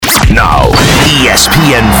Now,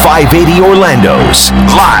 ESPN 580 Orlando's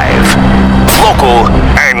live, local,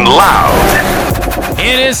 and loud.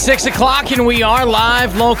 It is 6 o'clock, and we are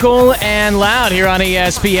live, local, and loud here on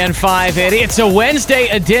ESPN 580. It's a Wednesday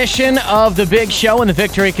edition of The Big Show in the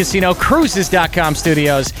Victory Casino Cruises.com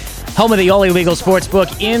studios, home of the only legal sports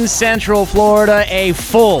book in Central Florida. A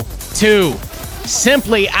full 2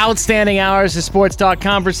 simply outstanding hours of sports talk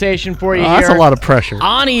conversation for you here. That's a lot of pressure.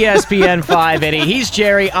 On ESPN 580. He's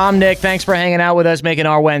Jerry. I'm Nick. Thanks for hanging out with us, making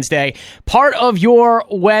our Wednesday part of your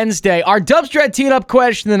Wednesday. Our Dubs Dread teed up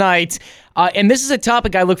question tonight. And this is a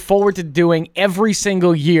topic I look forward to doing every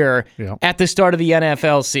single year at the start of the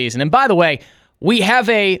NFL season. And by the way, we have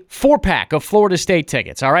a 4-pack of Florida State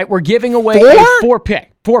tickets, all right? We're giving away a 4-pack.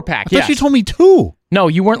 I thought you told me 2. No,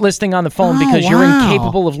 you weren't listening on the phone because you're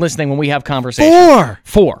incapable of listening when we have conversations.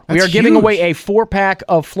 4. We are giving away a 4-pack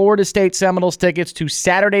of Florida State Seminoles tickets to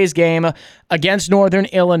Saturday's game against Northern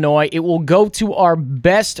Illinois. It will go to our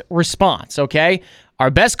best response, okay? Our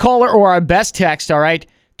best caller or our best text, all right,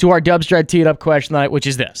 to our Dubs Dread teed up question tonight, which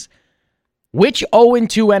is this. Which 0-2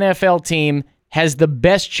 NFL team has the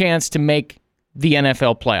best chance to make the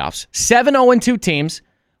NFL playoffs? 7 0-2 teams.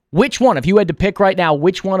 Which one, if you had to pick right now,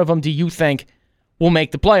 which one of them do you think will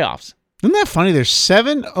make the playoffs? Isn't that funny? There's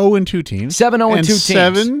 7 0-2 teams. 7 0-2 and teams.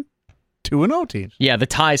 7 2-0 teams. Yeah, the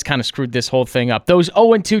ties kind of screwed this whole thing up. Those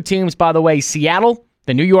 0-2 teams, by the way, Seattle,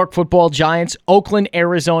 the New York Football Giants, Oakland,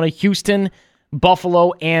 Arizona, Houston,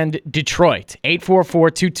 Buffalo, and Detroit.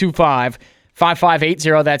 844-225-5580.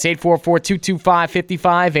 That's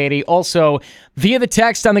 844-225-5580. Also, via the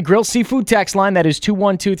text on the Grill Seafood text line, that is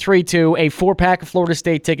 21232, a 4-pack of Florida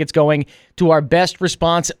State tickets going to our best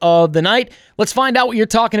response of the night. Let's find out what you're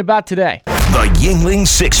talking about today. The Yuengling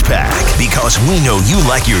 6-pack, because we know you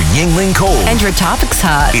like your Yuengling cold. And your topics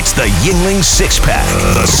hot. It's the Yuengling 6-pack,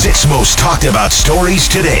 the 6 most talked about stories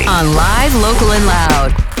today. On Live, Local, and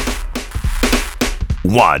Loud.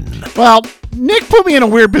 1. Well, Nick put me in a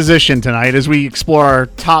weird position tonight as we explore our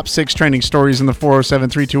top 6 trending stories in the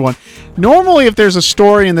 407-321. Normally, if there's a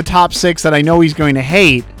story in the top 6 that I know he's going to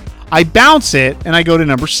hate, I bounce it and I go to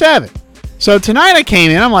number 7. So tonight I came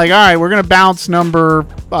in, I'm like, all right, we're going to bounce number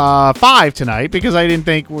 5 tonight because I didn't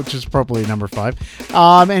think, which is probably number 5.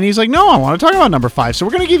 And he's like, no, I want to talk about number 5. So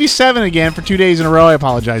we're going to give you 7 again for 2 days in a row. I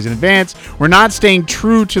apologize in advance. We're not staying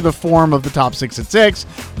true to the form of the top 6 at 6.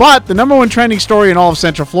 But the number 1 trending story in all of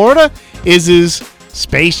Central Florida is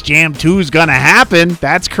Space Jam 2 is going to happen.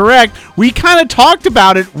 That's correct. We kind of talked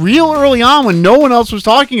about it real early on when no one else was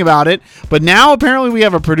talking about it. But now apparently we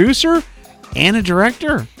have a producer and a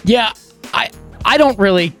director. Yeah. I don't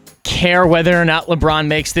really care whether or not LeBron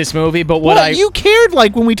makes this movie, but you cared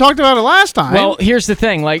like when we talked about it last time. Well, here's the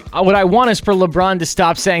thing. Like, what I want is for LeBron to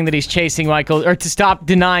stop saying that he's chasing Michael, or to stop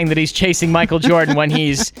denying that he's chasing Michael Jordan when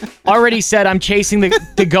he's already said, I'm chasing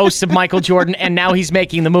the ghosts of Michael Jordan, and now he's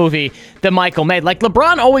making the movie that Michael made. Like,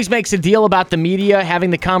 LeBron always makes a deal about the media having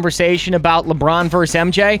the conversation about LeBron versus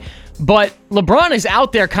MJ, but LeBron is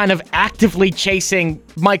out there kind of actively chasing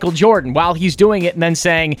Michael Jordan while he's doing it and then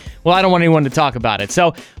saying, well, I don't want anyone to talk about it.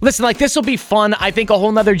 So, listen, like, this will be fun. I think a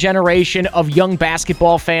whole nother generation of young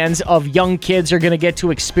basketball fans, of young kids are going to get to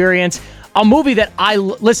experience a movie that I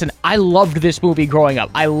loved this movie growing up.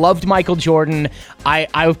 I loved Michael Jordan. I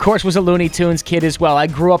of course, was a Looney Tunes kid as well. I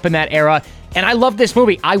grew up in that era. And I love this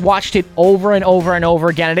movie. I watched it over and over and over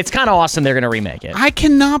again, and it's kind of awesome they're going to remake it. I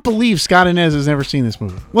cannot believe Scott Inez has never seen this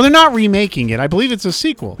movie. Well, they're not remaking it. I believe it's a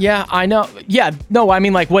sequel. Yeah, I know. Yeah, no, I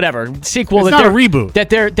mean, like, whatever. Sequel. It's not a reboot. That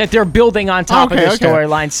they're building on top of the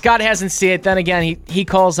storyline. Scott hasn't seen it. Then again, he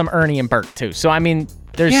calls them Ernie and Bert, too. So, I mean,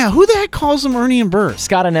 there's... Yeah, who the heck calls them Ernie and Bert?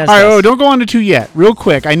 Scott Inez. All right, don't go on to 2 yet. Real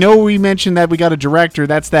quick. I know we mentioned that we got a director.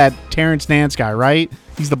 That's that Terrence Nance guy, right?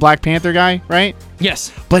 He's the Black Panther guy, right?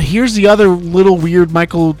 Yes. But here's the other little weird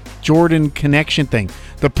Michael Jordan connection thing.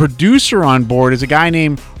 The producer on board is a guy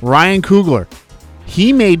named Ryan Coogler.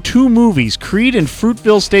 He made 2 movies, Creed and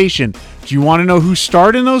Fruitville Station. Do you want to know who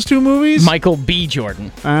starred in those 2 movies? Michael B.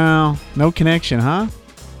 Jordan. Oh, no connection, huh?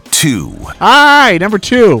 2. All right, number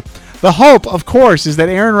 2. The hope, of course, is that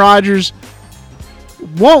Aaron Rodgers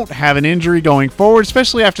won't have an injury going forward,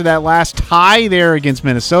 especially after that last tie there against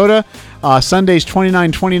Minnesota. Sunday's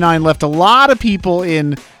 29-29 left a lot of people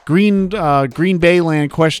in Green Bay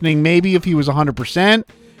land questioning maybe if he was 100%.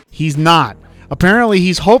 He's not. Apparently,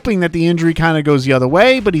 he's hoping that the injury kind of goes the other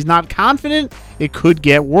way, but he's not confident it could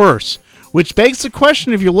get worse. Which begs the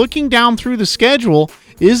question, if you're looking down through the schedule,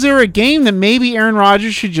 is there a game that maybe Aaron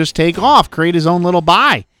Rodgers should just take off, create his own little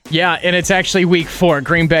bye? Yeah, and it's actually week 4.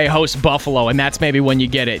 Green Bay hosts Buffalo, and that's maybe when you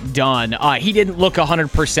get it done. He didn't look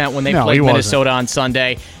 100% when they played Minnesota on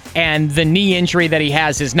Sunday. and the knee injury that he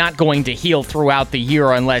has is not going to heal throughout the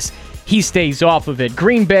year unless he stays off of it.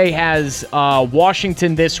 Green Bay has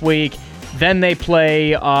Washington this week. Then they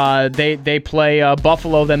play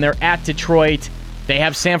Buffalo. Then they're at Detroit. They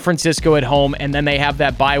have San Francisco at home, and then they have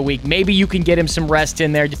that bye week. Maybe you can get him some rest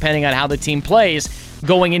in there depending on how the team plays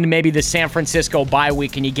going into maybe the San Francisco bye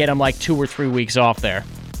week, and you get him like 2 or 3 weeks off there.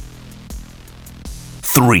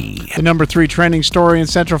 3. The number 3 trending story in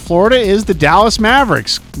Central Florida is the Dallas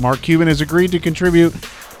Mavericks. Mark Cuban has agreed to contribute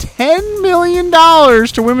 $10 million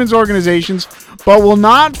to women's organizations, but will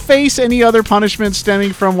not face any other punishment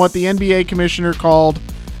stemming from what the NBA commissioner called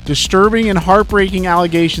disturbing and heartbreaking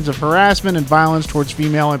allegations of harassment and violence towards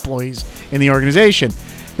female employees in the organization.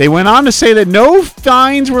 They went on to say that no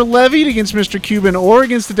fines were levied against Mr. Cuban or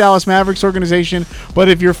against the Dallas Mavericks organization, but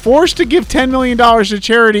if you're forced to give $10 million to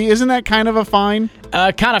charity, isn't that kind of a fine?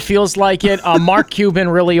 Kind of feels like it. Mark Cuban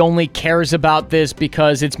really only cares about this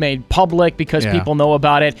because it's made public, because people know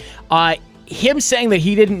about it. Him saying that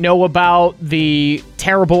he didn't know about the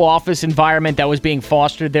terrible office environment that was being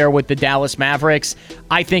fostered there with the Dallas Mavericks,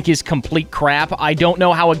 I think is complete crap. I don't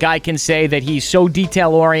know how a guy can say that he's so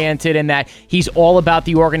detail-oriented and that he's all about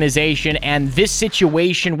the organization, and this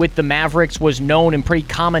situation with the Mavericks was known and pretty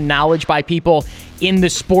common knowledge by people in the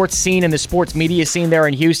sports scene and the sports media scene there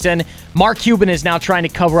in Houston. Mark Cuban is now trying to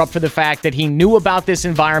cover up for the fact that he knew about this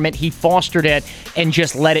environment, he fostered it, and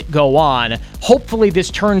just let it go on. Hopefully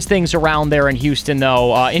this turns things around there in Houston,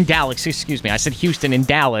 though. In Dallas, excuse me. I said Houston, in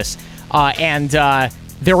Dallas. And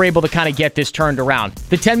they're able to kind of get this turned around.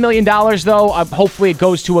 The $10 million, though, hopefully it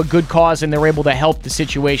goes to a good cause and they're able to help the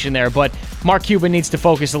situation there. But Mark Cuban needs to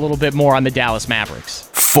focus a little bit more on the Dallas Mavericks.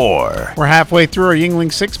 4. We're halfway through our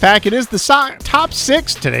Yingling 6-pack. It is the top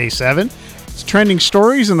 6 today, 7. It's trending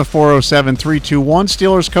stories in the 407-321.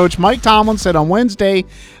 Steelers coach Mike Tomlin said on Wednesday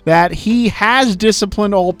that he has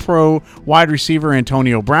disciplined All-Pro wide receiver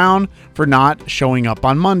Antonio Brown for not showing up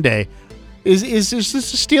on Monday. Is this the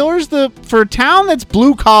Steelers, for a town that's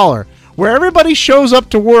blue collar, where everybody shows up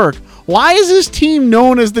to work? Why is this team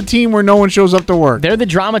known as the team where no one shows up to work? They're the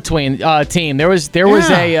drama team. There was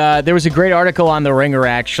a great article on The Ringer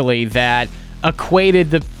actually that equated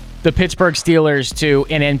the Pittsburgh Steelers to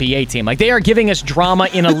an NBA team. Like, they are giving us drama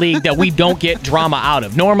in a league that we don't get drama out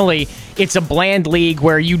of. Normally, it's a bland league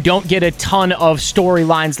where you don't get a ton of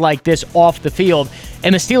storylines like this off the field.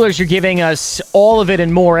 And the Steelers are giving us all of it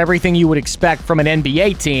and more, everything you would expect from an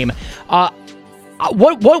NBA team.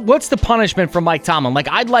 What's the punishment from Mike Tomlin? Like,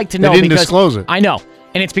 I'd like to know. They didn't disclose it. I know.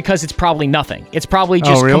 And it's because it's probably nothing. It's probably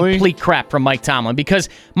just complete crap from Mike Tomlin. Because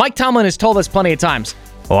Mike Tomlin has told us plenty of times,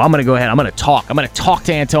 I'm going to go ahead. I'm going to talk. I'm going to talk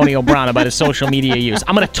to Antonio Brown about his social media use.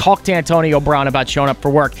 I'm going to talk to Antonio Brown about showing up for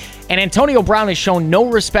work. And Antonio Brown has shown no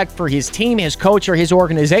respect for his team, his coach, or his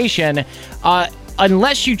organization.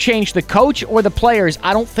 Unless you change the coach or the players,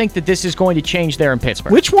 I don't think that this is going to change there in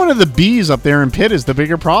Pittsburgh. Which one of the B's up there in Pitt is the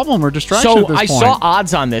bigger problem or distraction at this point? So I saw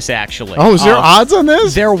odds on this, actually. Oh, is there odds on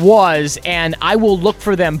this? There was, and I will look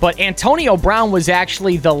for them. But Antonio Brown was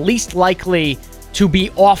actually the least likely to be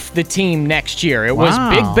off the team next year. It was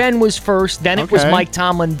Big Ben was first, then it was Mike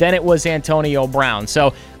Tomlin, then it was Antonio Brown.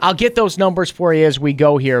 So I'll get those numbers for you as we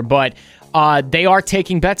go here, but they are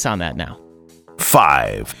taking bets on that now.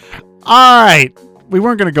 5. All right. We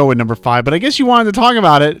weren't going to go with number 5, but I guess you wanted to talk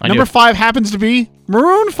about it. Number 5 happens to be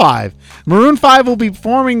Maroon 5. Maroon 5 will be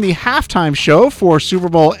performing the halftime show for Super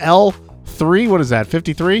Bowl L3. What is that,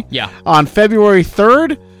 53? Yeah. On February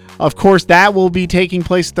 3rd. Of course, that will be taking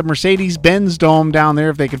place at the Mercedes-Benz Dome down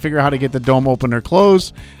there, if they can figure out how to get the dome open or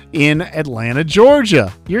closed, in Atlanta,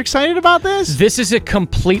 Georgia. You're excited about this? This is a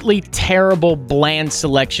completely terrible, bland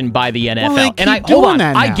selection by the NFL. Well, and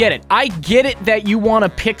I get it. I get it that you want to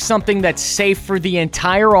pick something that's safe for the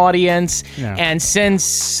entire audience. Yeah. And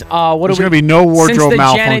since there's going to be no wardrobe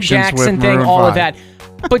malfunctions Janet Jackson with thing, Maroon all 5. of that.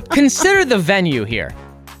 But consider the venue here.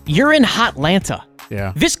 You're in Hotlanta.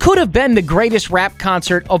 Yeah. This could have been the greatest rap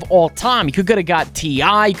concert of all time. You could have got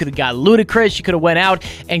T.I., you could have got Ludacris, you could have went out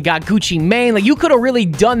and got Gucci Mane. Like, you could have really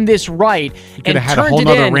done this right and had a whole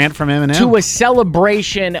nother rant from Eminem to a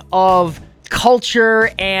celebration of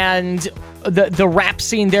culture and the rap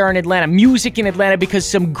scene there in Atlanta, music in Atlanta, because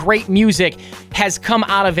some great music has come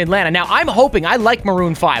out of Atlanta. Now, I'm hoping, I like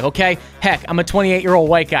Maroon 5, okay? Heck, I'm a 28-year-old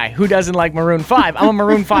white guy. Who doesn't like Maroon 5? I'm a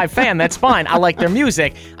Maroon 5 fan. That's fine. I like their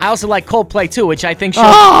music. I also like Coldplay, too, which I think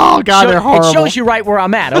shows, they're horrible. It shows you right where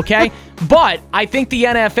I'm at, okay? But I think the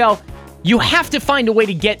NFL, you have to find a way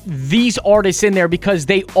to get these artists in there because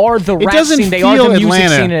they are the rap scene. They are the music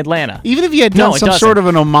scene in Atlanta. Even if you had done some sort of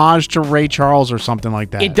an homage to Ray Charles or something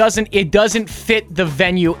like that. It doesn't fit the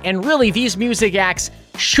venue. And really, these music acts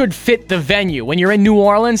should fit the venue. When you're in New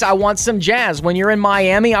Orleans, I want some jazz. When you're in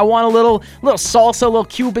Miami, I want a little salsa, a little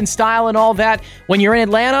Cuban style and all that. When you're in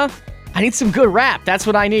Atlanta, I need some good rap. That's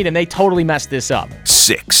what I need, and they totally messed this up.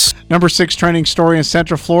 6. Number 6 trending story in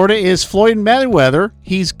Central Florida is Floyd Mayweather.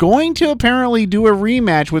 He's going to apparently do a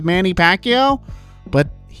rematch with Manny Pacquiao, but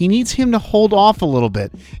he needs him to hold off a little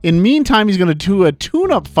bit. In the meantime, he's going to do a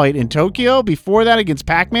tune-up fight in Tokyo before that against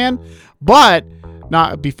Pac-Man, but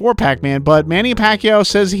not before Pac-Man, but Manny Pacquiao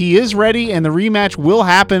says he is ready and the rematch will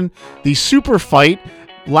happen. The super fight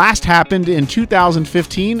last happened in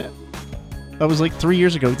 2015. That was like 3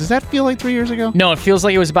 years ago. Does that feel like 3 years ago? No, it feels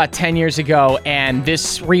like it was about 10 years ago, and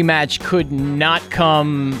this rematch could not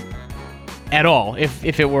come at all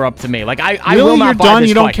if it were up to me. Like, I Really? will not You're buy done? this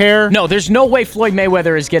You don't fight. care? No, there's no way Floyd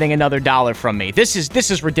Mayweather is getting another dollar from me. This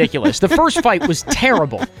is ridiculous. The first fight was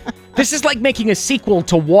terrible. This is like making a sequel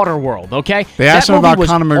to Waterworld, okay? They asked That him movie about was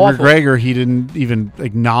Conor awful. McGregor. He didn't even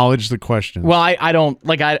acknowledge the question. Well, I don't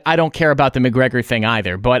care about the McGregor thing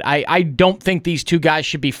either, but I don't think these two guys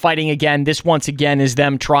should be fighting again. This once again is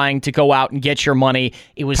them trying to go out and get your money.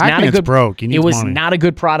 It was not a Pac-Man's good broke. He needs It was money. not a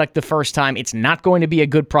good product the first time. It's not going to be a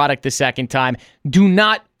good product the second time. Do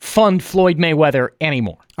not fund Floyd Mayweather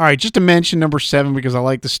anymore. All right, just to mention number 7 because I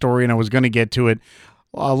like the story and I was going to get to it.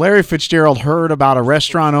 Larry Fitzgerald heard about a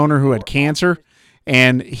restaurant owner who had cancer,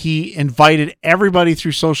 and he invited everybody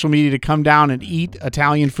through social media to come down and eat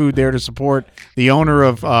Italian food there to support the owner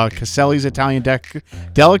of Caselli's Italian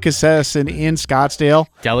Delicatessen in Scottsdale,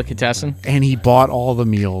 Delicatessen? and he bought all the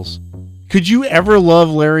meals. Could you ever love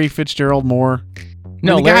Larry Fitzgerald more?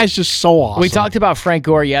 No, the guy's just so awesome. We talked about Frank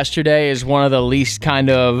Gore yesterday as one of the least kind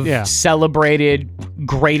of celebrated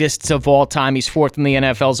greatest of all time. He's 4th in the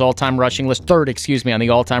NFL's all-time rushing list. 3rd, on the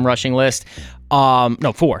all-time rushing list. No,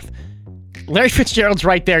 4th. Larry Fitzgerald's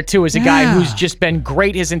right there, too, as a guy who's just been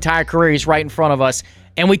great his entire career. He's right in front of us,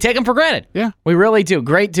 and we take him for granted. Yeah. We really do.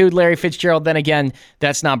 Great dude, Larry Fitzgerald. Then again,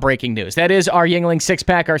 that's not breaking news. That is our Yingling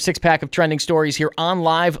 6-pack, our 6-pack of trending stories here on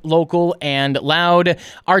Live, Local, and Loud.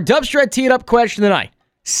 Our Dubstred teed up question tonight.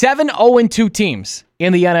 7 0-2 teams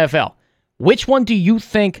in the NFL. Which one do you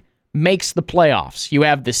think makes the playoffs? You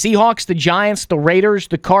have the Seahawks, the Giants, the Raiders,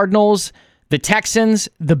 the Cardinals, the Texans,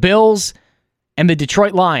 the Bills, and the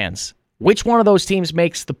Detroit Lions. Which one of those teams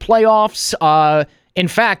makes the playoffs? In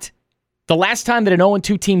fact, the last time that an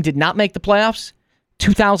 0-2 team did not make the playoffs,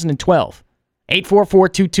 2012.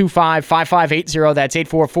 844-225-5580. That's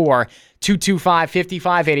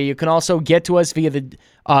 844-225-5580. You can also get to us via the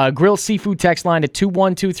Grill Seafood text line at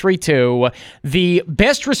 21232. The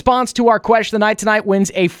best response to our question of the night tonight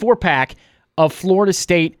wins a 4-pack of Florida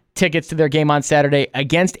State tickets to their game on Saturday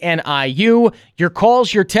against NIU. Your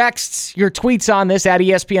calls, your texts, your tweets on this at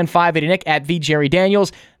ESPN 580 Nick, at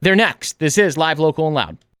VJerryDaniels. They're next. This is Live, Local, and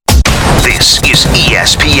Loud. This is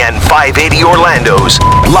ESPN 580 Orlando's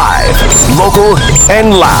Live, Local,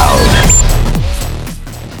 and Loud.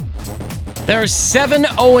 There are 7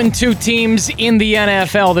 0-2 teams in the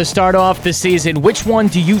NFL to start off the season. Which one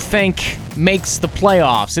do you think makes the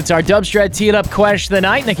playoffs? It's our Dubstred Teed Up question of the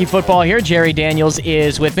night. Nicky Football here. Jerry Daniels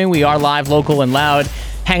is with me. We are Live, Local, and Loud,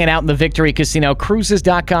 hanging out in the Victory Casino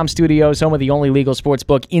Cruises.com studios, home of the only legal sports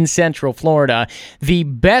book in Central Florida. The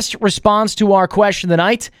best response to our question of the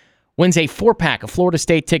night wins a 4-pack of Florida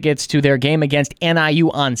State tickets to their game against NIU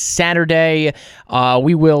on Saturday.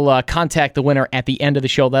 We will contact the winner at the end of the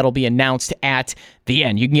show. That'll be announced at the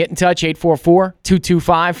end. You can get in touch,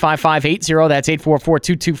 844-225-5580. That's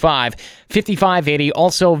 844-225-5580.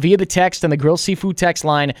 Also, via the text on the Grill Seafood text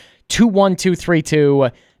line, 21232.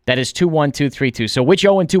 That is 21232. So which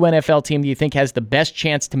 0-2 NFL team do you think has the best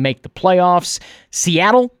chance to make the playoffs?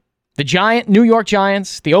 Seattle, the New York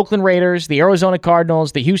Giants, the Oakland Raiders, the Arizona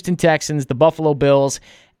Cardinals, the Houston Texans, the Buffalo Bills,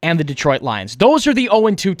 and the Detroit Lions. Those are the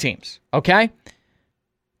 0-2 teams, okay?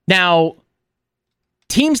 Now,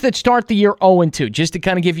 teams that start the year 0-2, just to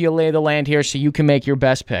kind of give you a lay of the land here so you can make your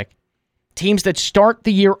best pick. Teams that start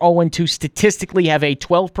the year 0-2 statistically have a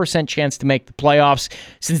 12% chance to make the playoffs.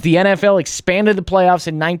 Since the NFL expanded the playoffs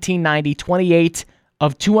in 1990, 28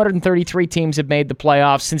 of 233 teams have made the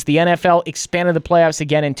playoffs. Since the NFL expanded the playoffs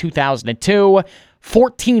again in 2002,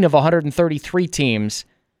 14 of 133 teams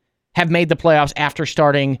have made the playoffs after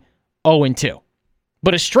starting 0-2.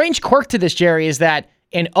 But a strange quirk to this, Jerry, is that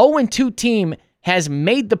an 0-2 team has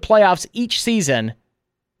made the playoffs each season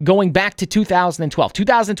going back to 2012.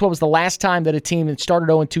 2012 was the last time that a team that started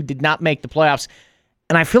 0-2 did not make the playoffs.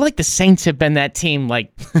 And I feel like the Saints have been that team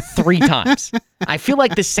like 3 times. I feel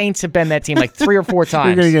like the Saints have been that team like 3 or 4 times.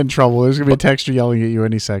 You're going to get in trouble. There's going to be a texter yelling at you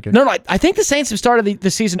any second. No, I think the Saints have started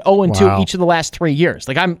the season 0-2 each of the last 3 years.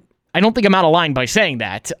 Like I don't think I'm out of line by saying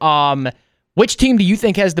that. Which team do you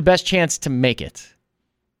think has the best chance to make it?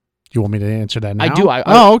 You want me to answer that now? I do.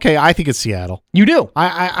 Okay. I think it's Seattle. You do?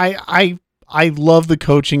 I love the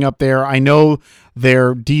coaching up there. I know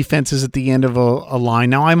their defense is at the end of a line.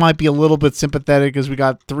 Now, I might be a little bit sympathetic because we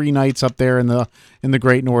got 3 nights up there in the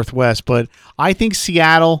Great Northwest, but I think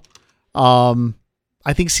Seattle.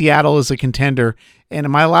 I think Seattle is a contender. And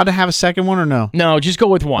am I allowed to have a second one or no? No, just go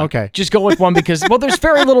with one. Okay. Just go with one because, well, there's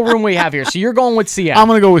very little room we have here. So you're going with Seattle. I'm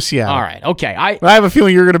going to go with Seattle. All right. Okay. But I have a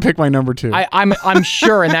feeling you're going to pick my number 2. I'm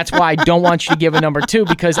sure, and that's why I don't want you to give a number 2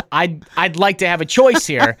 because I'd like to have a choice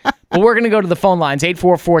here. But we're going to go to the phone lines,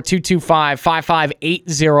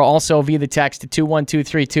 844-225-5580, also via the text to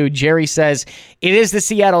 21232. Jerry says, it is the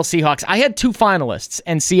Seattle Seahawks. I had 2 finalists,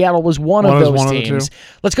 and Seattle was one of those teams.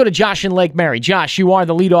 Let's go to Josh in Lake Mary. Josh, you are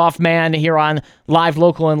the leadoff man here on Live,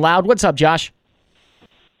 Local, and Loud. What's up, Josh?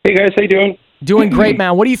 Hey, guys. How you doing? Doing great,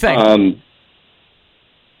 man. What do you think?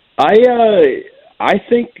 I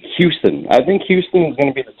think Houston. I think Houston is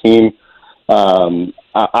going to be the team. I'm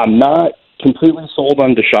not completely sold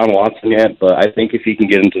on Deshaun Watson yet, but I think if he can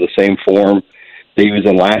get into the same form that he was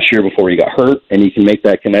in last year before he got hurt, and he can make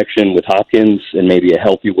that connection with Hopkins and maybe a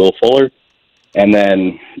healthy Will Fuller, and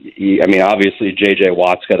then, obviously J.J.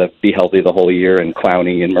 Watt's got to be healthy the whole year, and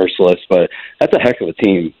Clowney and Merciless, but that's a heck of a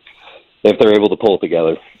team if they're able to pull it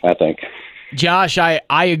together, I think. Josh, I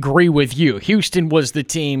agree with you. Houston was the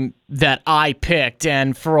team that I picked,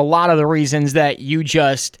 and for a lot of the reasons that you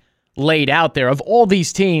just laid out there. Of all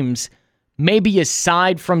these teams, maybe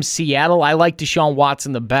aside from Seattle, I like Deshaun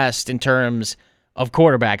Watson the best in terms of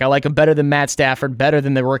quarterback. I like him better than Matt Stafford, better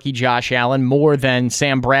than the rookie Josh Allen, more than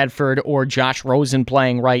Sam Bradford or Josh Rosen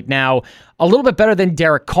playing right now, a little bit better than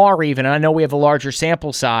Derek Carr even, and I know we have a larger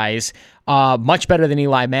sample size, much better than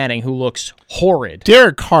Eli Manning, who looks horrid.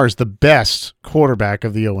 Derek Carr's the best quarterback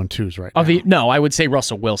of the 0-2s right now. No, I would say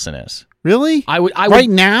Russell Wilson is. Really? I would right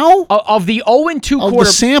now? Of the 0-2 of the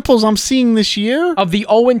samples I'm seeing this year? Of the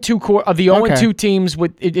 0-2 teams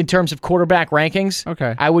in terms of quarterback rankings,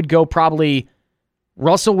 okay, I would go probably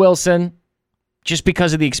Russell Wilson, just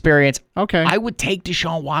because of the experience. Okay. I would take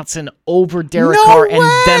Deshaun Watson over Derek Carr, and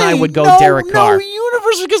then I would go Derek Carr. No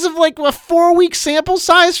universe, because of like a 4-week sample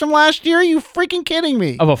size from last year? Are you freaking kidding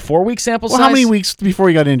me? Of a 4-week sample size? How many weeks before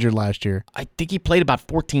he got injured last year? I think he played about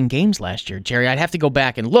 14 games last year, Jerry. I'd have to go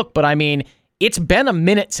back and look, but I mean, it's been a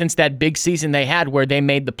minute since that big season they had where they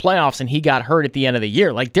made the playoffs and he got hurt at the end of the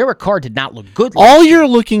year. Like, Derek Carr did not look good. All you're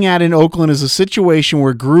looking at in Oakland is a situation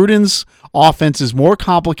where Gruden's offense is more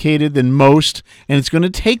complicated than most, and it's going to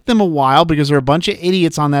take them a while because there are a bunch of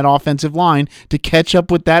idiots on that offensive line to catch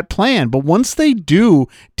up with that plan. But once they do,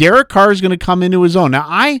 Derek Carr is going to come into his own.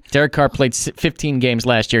 Now, Derek Carr played 15 games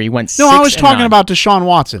last year. He went 6-9. No, I was talking about Deshaun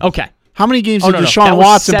Watson. Okay. How many games did Deshaun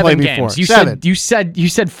Watson play before? You 7. You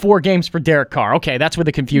said 4 games for Derek Carr. Okay, that's where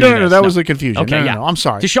the confusion is. No, that was the confusion. Okay, no, I'm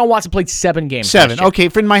sorry. Deshaun Watson played 7 games. 7. Okay,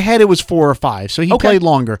 in my head it was 4 or 5, so he played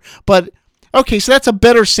longer. But okay, so that's a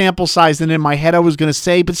better sample size than in my head I was going to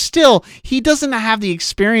say. But still, he doesn't have the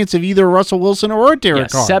experience of either Russell Wilson or Derek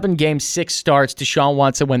Carr. 7 games, 6 starts. Deshaun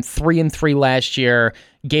Watson went 3-3 last year.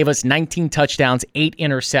 Gave us 19 touchdowns, 8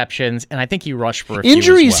 interceptions, and I think he rushed for a few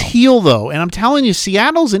Injuries as well. heal, though, and I'm telling you,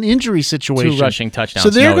 Seattle's an injury situation. 2 rushing touchdowns.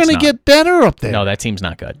 So they're going to get better up there. No, that team's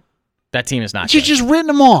not good. That team is not good. You're just written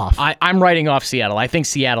them off. I'm writing off Seattle. I think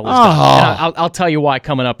Seattle is done. And I'll tell you why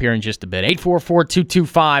coming up here in just a bit.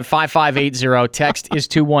 844-225-5580. Text is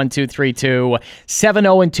 21232.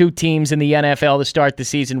 7-0-2 teams in the NFL to start the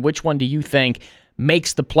season. Which one do you think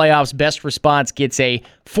makes the playoffs? Best response gets a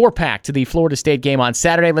 4-pack to the Florida State game on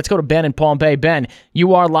Saturday. Let's go to Ben in Palm Bay. Ben,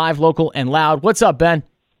 you are live, local, and loud. What's up, Ben?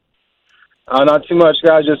 Not too much,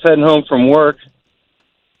 guys. Just heading home from work.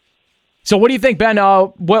 So what do you think, Ben?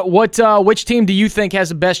 Which team do you think has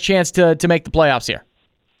the best chance to make the playoffs here?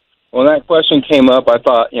 When that question came up, I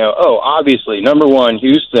thought, obviously, number one,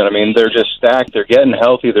 Houston. I mean, they're just stacked. They're getting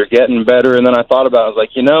healthy. They're getting better. And then I thought about it. I was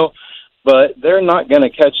like, but they're not going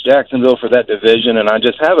to catch Jacksonville for that division, and I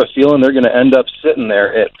just have a feeling they're going to end up sitting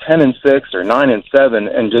there at 10-6 or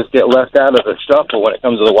 9-7 and just get left out of the shuffle when it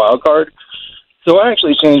comes to the wild card. So I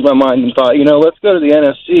actually changed my mind and thought, let's go to the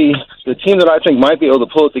NFC. The team that I think might be able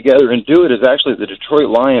to pull it together and do it is actually the Detroit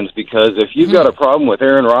Lions, because if you've got a problem with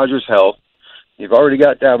Aaron Rodgers' health, you've already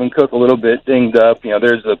got Dalvin Cook a little bit dinged up.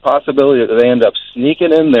 There's a possibility that they end up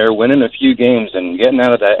sneaking in there, winning a few games, and getting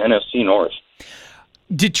out of that NFC North.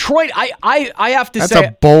 Detroit, I have to That's say...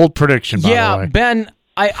 That's a bold prediction, by the way. Yeah, Ben...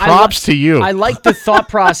 Props to you. I like the thought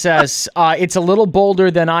process. It's a little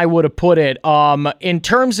bolder than I would have put it. In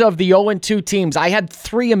terms of the 0-2 teams, I had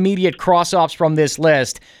 3 immediate cross-offs from this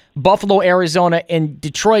list. Buffalo, Arizona, and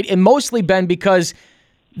Detroit. And mostly, Ben, because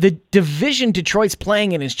the division Detroit's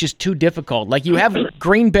playing in is just too difficult. Like, you have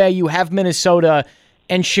Green Bay, you have Minnesota,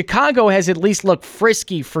 and Chicago has at least looked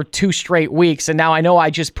frisky for 2 straight weeks. And now I know I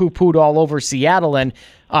just poo-pooed all over Seattle, and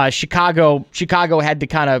Chicago had to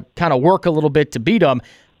kind of work a little bit to beat them.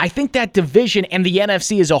 I think that division and the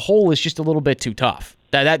NFC as a whole is just a little bit too tough.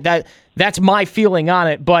 That's my feeling on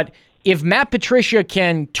it. But if Matt Patricia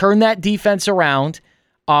can turn that defense around,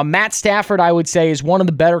 Matt Stafford, I would say, is one of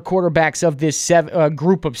the better quarterbacks of this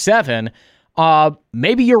group of 7.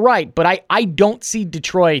 Maybe you're right, but I don't see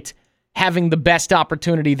Detroit having the best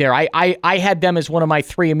opportunity there. I had them as one of my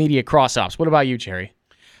 3 immediate cross-ops. What about you, Jerry?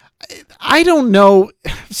 I don't know.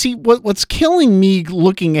 See, what's killing me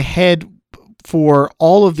looking ahead for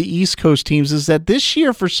all of the East Coast teams is that this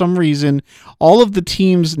year, for some reason, all of the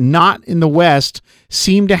teams not in the West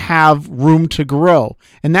seem to have room to grow.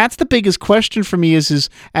 And that's the biggest question for me is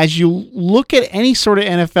as you look at any sort of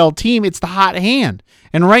NFL team, it's the hot hand.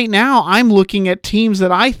 And right now, I'm looking at teams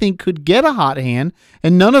that I think could get a hot hand,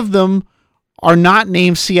 and none of them are not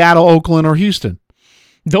named Seattle, Oakland, or Houston.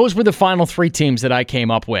 Those were the final 3 teams that I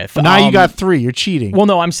came up with. Now you got 3. You're cheating. Well,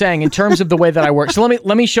 no, I'm saying in terms of the way that I work. So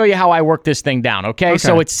let me show you how I work this thing down, okay?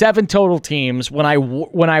 So it's 7 total teams. When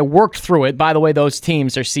I worked through it, by the way, those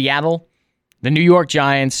teams are Seattle, the New York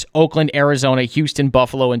Giants, Oakland, Arizona, Houston,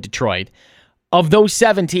 Buffalo, and Detroit. Of those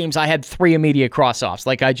 7 teams, I had 3 immediate cross-offs,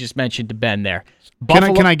 like I just mentioned to Ben there.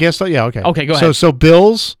 Buffalo, Can I guess? Yeah, okay. Okay, go ahead. So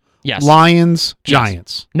Bills, yes. Lions,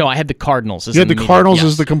 Giants. No, I had the Cardinals. You had the Cardinals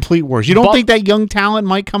as the complete worst. You don't think that young talent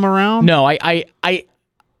might come around? No,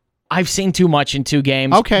 I've seen too much in 2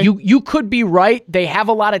 games. Okay. You could be right. They have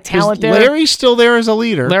a lot of talent there. Larry's still there as a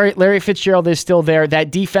leader. Larry Fitzgerald is still there.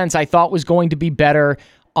 That defense I thought was going to be better.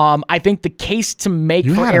 I think the case to make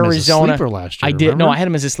you for had Arizona. Him as a sleeper last year, I did. remember? No, I had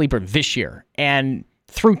him as a sleeper this year. And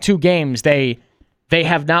through 2 games, they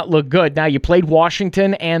have not looked good. Now, you played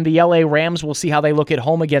Washington and the LA Rams. We'll see how they look at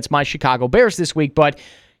home against my Chicago Bears this week. But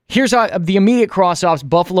here's the immediate cross-offs: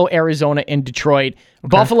 Buffalo, Arizona, and Detroit. Okay.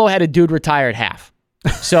 Buffalo had a dude retired half.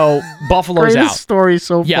 So Buffalo's out. Greatest story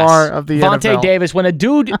so far of the Vontae NFL. Davis. When a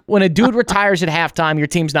dude retires at halftime, your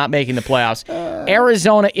team's not making the playoffs.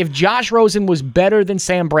 Arizona, if Josh Rosen was better than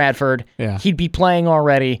Sam Bradford, he'd be playing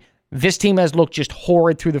already. This team has looked just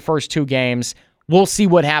horrid through the first 2 games. We'll see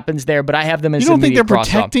what happens there, but I have them as You don't think they're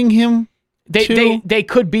cross-up. protecting him? They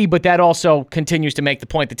could be, but that also continues to make the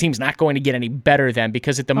point the team's not going to get any better then,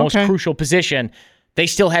 because at the most crucial position, they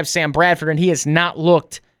still have Sam Bradford, and he has not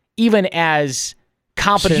looked even as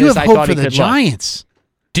competent as I thought he could look. You have hope for the Giants.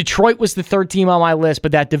 Detroit was the 3rd team on my list,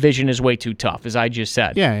 but that division is way too tough, as I just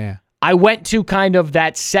said. Yeah. I went to kind of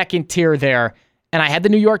that second tier there, and I had the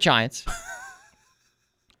New York Giants.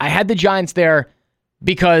 I had the Giants there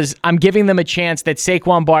because I'm giving them a chance that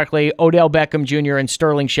Saquon Barkley, Odell Beckham Jr., and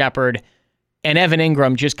Sterling Shepard and Evan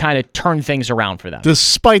Ingram just kind of turn things around for them.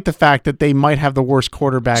 Despite the fact that they might have the worst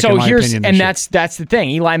quarterback, in my opinion. And that's the thing.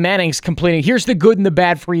 Eli Manning's completing. Here's the good and the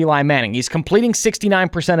bad for Eli Manning. He's completing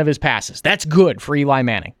 69% of his passes. That's good for Eli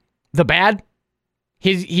Manning. The bad?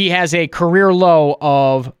 He has a career low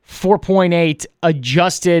of 4.8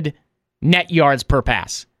 adjusted net yards per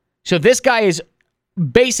pass. So this guy is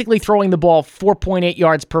basically throwing the ball 4.8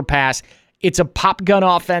 yards per pass. It's a pop gun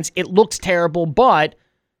offense. It looks terrible, but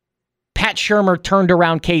Pat Shurmur turned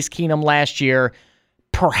around Case Keenum last year.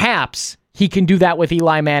 Perhaps he can do that with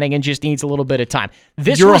Eli Manning and just needs a little bit of time.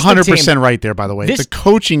 You're 100% right there, by the way. The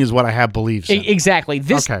coaching is what I have beliefs in. Exactly.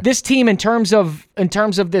 This team, in terms of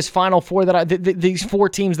this Final Four, these 4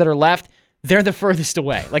 teams that are left, they're the furthest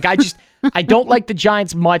away. Like I don't like the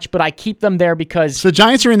Giants much, but I keep them there because so the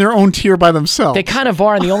Giants are in their own tier by themselves. They kind of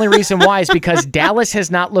are, and the only reason why is because Dallas has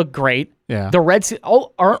not looked great. Yeah. The Reds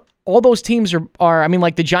all those teams are. I mean,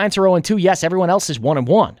 like the Giants are 0-2. Yes, everyone else is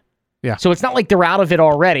 1-1. Yeah. So it's not like they're out of it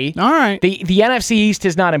already. All right. The NFC East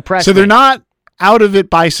has not impressed. So they're not out of it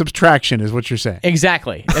by subtraction, is what you're saying.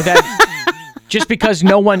 Exactly. Just because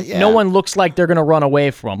no one looks like they're going to run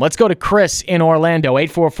away from them. Let's go to Chris in Orlando,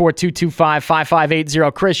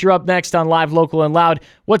 844-225-5580. Chris, you're up next on Live, Local, and Loud.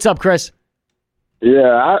 What's up, Chris?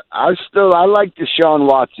 Yeah, I like Deshaun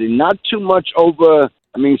Watson. Not too much over.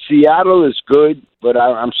 I mean, Seattle is good, but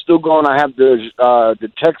I'm still going to have the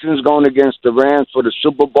Texans going against the Rams for the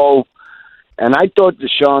Super Bowl. And I thought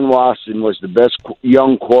Deshaun Watson was the best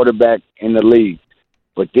young quarterback in the league.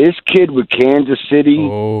 But this kid with Kansas City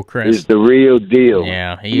is the real deal.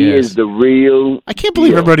 Yeah, he is the real I can't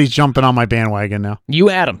believe everybody's jumping on my bandwagon now. You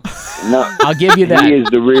had him. No, I'll give you that. He is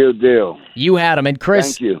the real deal. You had him. And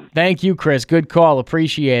Chris, thank you, Chris. Good call.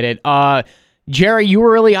 Appreciate it. Jerry, you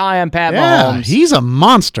were really high on Pat Mahomes. He's a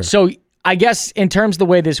monster. So I guess in terms of the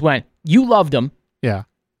way this went, you loved him. Yeah.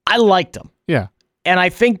 I liked him. Yeah. And I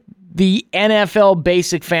think the NFL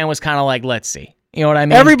basic fan was kind of like, let's see. You know what I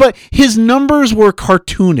mean? Everybody, his numbers were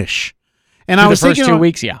cartoonish. And I was the first thinking, 2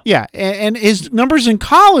 weeks, yeah. Yeah, and his numbers in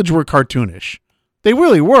college were cartoonish. They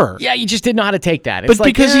really were. Yeah, you just didn't know how to take that. But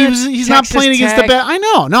because he's not playing against the best. I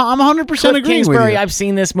know. No, I'm 100% agreeing Kingsbury, with you. I've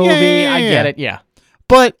seen this movie. Yeah. I get it, yeah.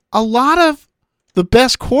 But a lot of the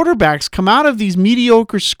best quarterbacks come out of these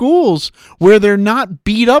mediocre schools where they're not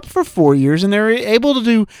beat up for 4 years and they're able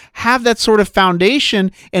to have that sort of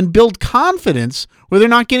foundation and build confidence where they're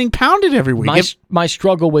not getting pounded every week. My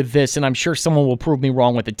struggle with this, and I'm sure someone will prove me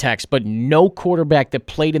wrong with the text, but no quarterback that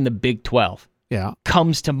played in the Big 12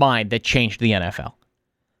 comes to mind that changed the NFL.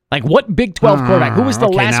 Like, what Big 12 quarterback? Who was the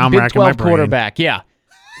last Big 12 quarterback? Yeah.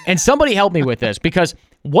 And somebody help me with this, because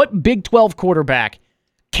what Big 12 quarterback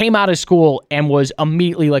came out of school and was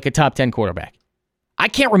immediately like a top 10 quarterback? I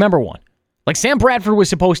can't remember one. Like, Sam Bradford was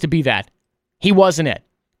supposed to be that. He wasn't it.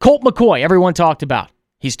 Colt McCoy, everyone talked about.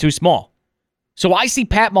 He's too small. So I see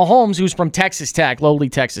Pat Mahomes, who's from Texas Tech, lowly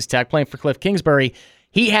Texas Tech, playing for Cliff Kingsbury.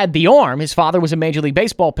 He had the arm. His father was a Major League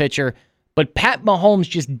Baseball pitcher, but Pat Mahomes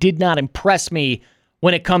just did not impress me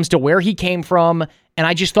when it comes to where he came from, and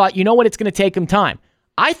I just thought, you know what, it's going to take him time.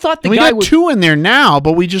 I thought we got two in there now,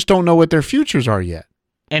 but we just don't know what their futures are yet.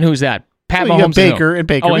 And who's that? Pat Mahomes, Baker and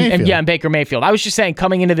Baker Mayfield. And Baker Mayfield. I was just saying,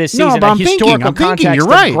 coming into this season, no, but I'm thinking, you're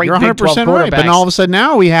right. You're 100% right. But all of a sudden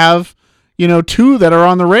now we have, two that are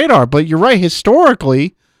on the radar. But you're right.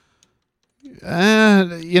 Historically,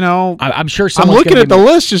 I'm sure I'm looking at the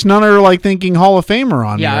list, just none are like thinking Hall of Famer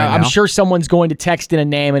on. Yeah, me right I'm now. sure someone's going to text in a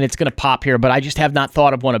name and it's going to pop here, but I just have not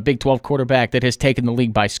thought of one, a Big 12 quarterback that has taken the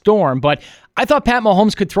league by storm. But I thought Pat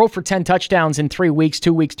Mahomes could throw for 10 touchdowns in 3 weeks,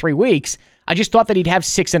 2 weeks, 3 weeks. I just thought that he'd have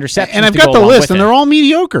 6 interceptions. And I've got the list, and they're all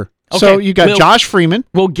mediocre. Okay, so you got Josh Freeman.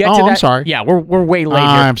 We'll get to that. I'm sorry. Yeah, we're way late here.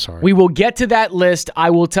 I'm sorry. We will get to that list. I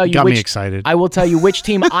will tell you got me excited. I will tell you which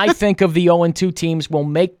team I think of the 0-2 teams will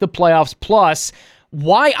make the playoffs, plus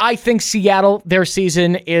why I think Seattle, their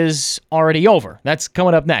season is already over. That's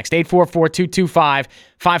coming up next.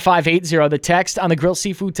 844-225-5580. The text on the Grill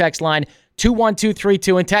Seafood text line,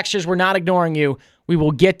 21232. And texters, we're not ignoring you. We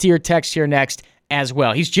will get to your text here next as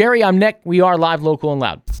well. He's Jerry. I'm Nick. We are live, local, and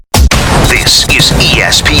loud. This is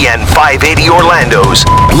ESPN 580 Orlando's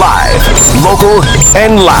live, local,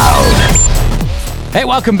 and loud. Hey,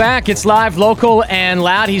 welcome back. It's live, local, and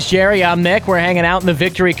loud. He's Jerry. I'm Nick. We're hanging out in the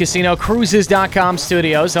Victory Casino Cruises.com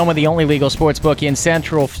studios, home of the only legal sports book in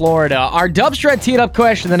Central Florida. Our Dubstred teed up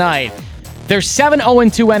question of the night. There's 7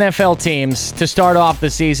 0-2 NFL teams to start off the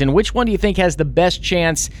season. Which one do you think has the best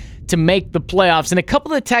chance to make the playoffs? And a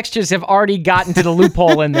couple of textures have already gotten to the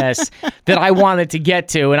loophole in this that I wanted to get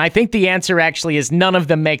to. And I think the answer actually is none of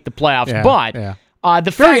them make the playoffs. The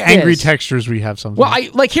very fact angry is, textures we have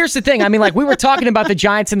sometimes. Well, here's the thing. I mean, we were talking about the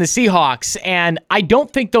Giants and the Seahawks, and I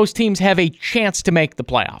don't think those teams have a chance to make the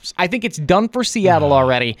playoffs. I think it's done for Seattle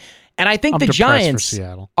already, and I think the Giants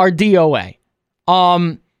are DOA.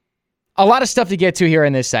 A lot of stuff to get to here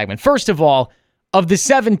in this segment. First of all, of the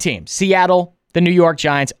 7 teams, Seattle, the New York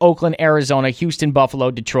Giants, Oakland, Arizona, Houston,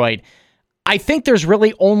 Buffalo, Detroit, I think there's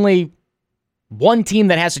really only one team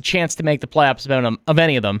that has a chance to make the playoffs of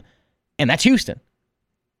any of them, and that's Houston.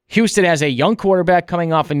 Houston has a young quarterback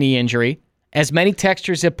coming off a knee injury. As many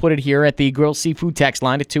texters have put it here at the Grill Seafood text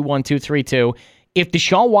line at 21232, if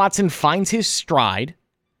Deshaun Watson finds his stride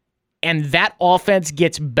and that offense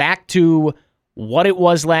gets back to what it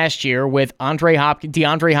was last year with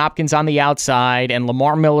DeAndre Hopkins on the outside and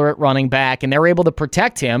Lamar Miller at running back, and they're able to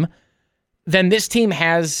protect him, then this team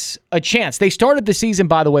has a chance. They started the season,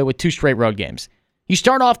 by the way, with 2 straight road games. You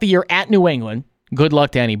start off the year at New England. Good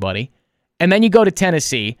luck to anybody. And then you go to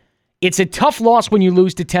Tennessee. It's a tough loss when you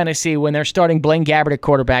lose to Tennessee when they're starting Blaine Gabbert at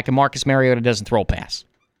quarterback and Marcus Mariota doesn't throw a pass.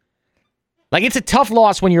 It's a tough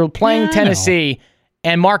loss when you're playing Tennessee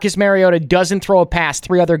and Marcus Mariota doesn't throw a pass,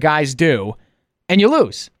 3 other guys do, and you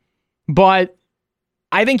lose. But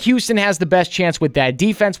I think Houston has the best chance with that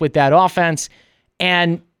defense, with that offense,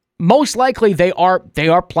 and most likely they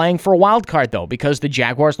are playing for a wild card, though, because the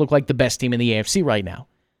Jaguars look like the best team in the AFC right now.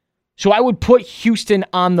 So I would put Houston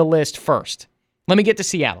on the list first. Let me get to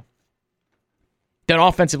Seattle. That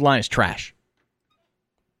offensive line is trash.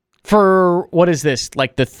 For, what is this, the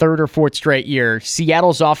 3rd or 4th straight year,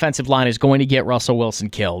 Seattle's offensive line is going to get Russell Wilson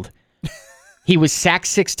killed. He was sacked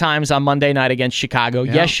 6 times on Monday night against Chicago.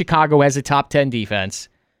 Yeah. Yes, Chicago has a top 10 defense.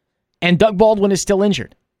 And Doug Baldwin is still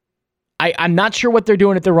injured. I'm not sure what they're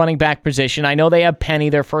doing at the running back position. I know they have Penny,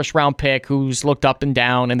 their first-round pick, who's looked up and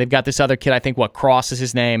down, and they've got this other kid, I think, Cross is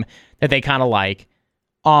his name, that they kind of like.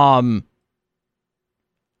 I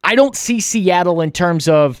don't see Seattle in terms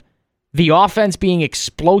of the offense being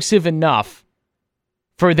explosive enough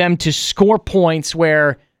for them to score points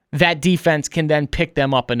where that defense can then pick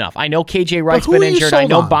them up enough. I know KJ Wright's been injured. I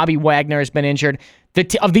know Bobby Wagner has been injured.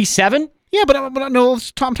 Of these 7? Yeah, but no,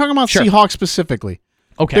 I'm talking about Seahawks specifically.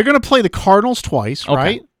 Okay. They're going to play the Cardinals twice,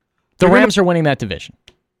 right? The Rams are winning that division.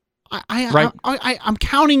 I'm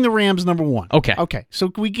counting the Rams number 1. Okay. Okay. So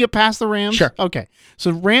can we get past the Rams? Sure. Okay.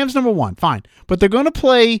 So Rams number 1, fine. But they're going to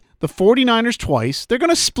play the 49ers twice. They're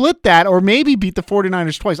going to split that or maybe beat the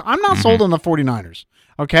 49ers twice. I'm not sold on the 49ers.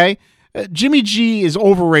 Okay. Jimmy G is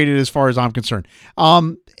overrated as far as I'm concerned.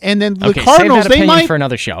 And then the Cardinals, save that they might for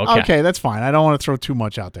another show. Okay, that's fine. I don't want to throw too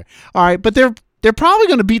much out there. All right, but they're probably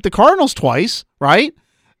going to beat the Cardinals twice, right?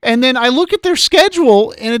 And then I look at their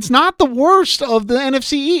schedule, and it's not the worst of the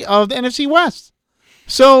NFC West.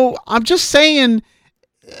 So I'm just saying,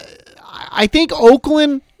 I think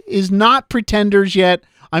Oakland is not pretenders yet.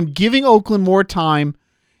 I'm giving Oakland more time,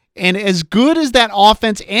 and as good as that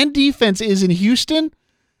offense and defense is in Houston,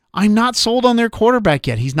 I'm not sold on their quarterback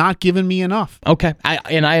yet. He's not giving me enough. Okay,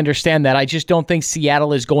 I understand that. I just don't think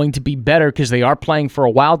Seattle is going to be better because they are playing for a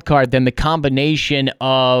wild card than the combination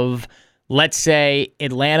of, let's say,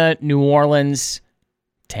 Atlanta, New Orleans,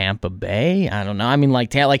 Tampa Bay. I don't know. I mean,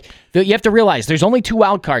 you have to realize there's only 2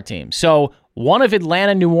 wild card teams. So one of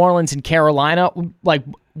Atlanta, New Orleans, and Carolina,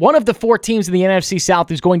 one of the 4 teams in the NFC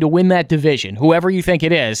South is going to win that division, whoever you think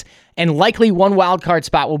it is, and likely one wild card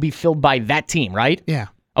spot will be filled by that team, right? Yeah.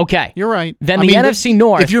 Okay. You're right. Then NFC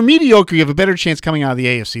North. If you're mediocre, you have a better chance coming out of the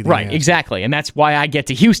AFC than right, the NFC. Exactly. And that's why I get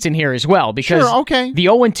to Houston here as well. Because the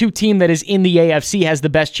 0-2 team that is in the AFC has the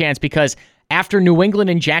best chance because after New England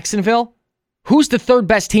and Jacksonville, who's the 3rd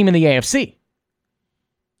best team in the AFC?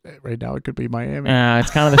 Right now it could be Miami.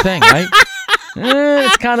 It's kind of the thing, right?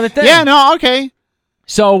 It's kind of the thing. Yeah, no, okay.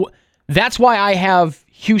 So that's why I have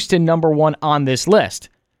Houston number 1 on this list.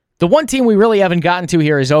 The one team we really haven't gotten to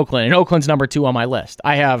here is Oakland, and Oakland's number 2 on my list.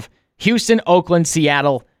 I have Houston, Oakland,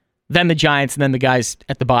 Seattle, then the Giants, and then the guys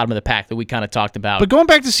at the bottom of the pack that we kind of talked about. But going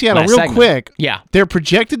back to Seattle real quick, yeah, they're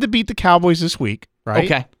projected to beat the Cowboys this week, right?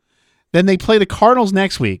 Okay. Then they play the Cardinals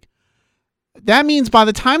next week. That means by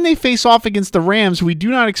the time they face off against the Rams, who we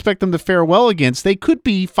do not expect them to fare well against, they could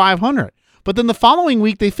be 500. But then the following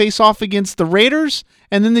week, they face off against the Raiders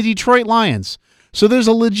and then the Detroit Lions. So there's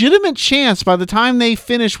a legitimate chance by the time they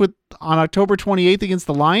finish on October 28th against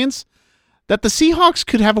the Lions that the Seahawks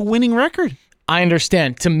could have a winning record. I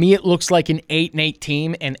understand. To me, it looks like an 8-8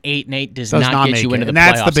 team, and 8-8 does not get you into the playoffs.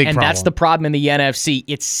 That's the big problem. And that's the problem in the NFC.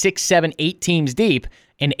 It's 6, 7, 8 teams deep,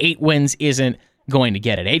 and 8 wins isn't going to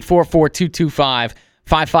get it.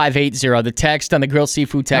 844-225-5580. The text on the Grilled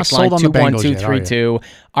Seafood text line 21232.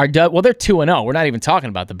 Well, they're 2-0. We're not even talking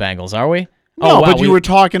about the Bengals, are we? No, but you were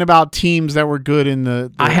talking about teams that were good in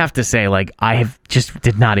the... I have to say, I just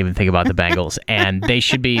did not even think about the Bengals, and they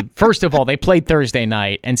should be... First of all, they played Thursday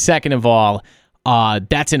night, and second of all,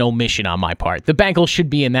 that's an omission on my part. The Bengals should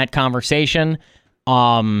be in that conversation.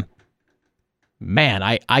 Man,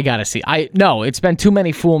 I gotta see. It's been too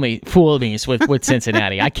many fool me's with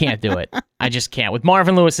Cincinnati. I can't do it. I just can't. With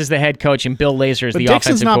Marvin Lewis as the head coach and Bill Lazor as the offensive coordinator. But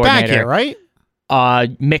Dixon's not back yet, right?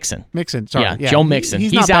 Mixon, sorry. Yeah, Joe Mixon.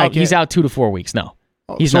 He's out. He's out 2 to 4 weeks. No,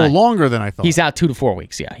 he's so not. Longer than I thought. He's out 2 to 4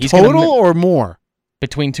 weeks. Yeah, he's total or more.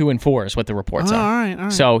 Between 2 and 4 is what the reports are. All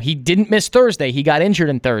right. So he didn't miss Thursday. He got injured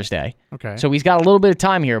on Thursday. Okay. So he's got a little bit of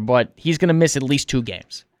time here, but he's going to miss at least 2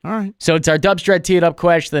 games. All right. So it's our Dubs Dread Tee It Up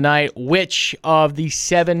question of the night. Which of the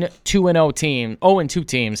 7 2-2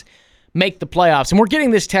 teams make the playoffs? And we're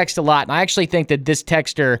getting this text a lot, and I actually think that this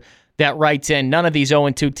texter that writes in, none of these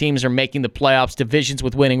 0-2 teams are making the playoffs. Divisions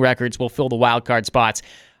with winning records will fill the wild card spots.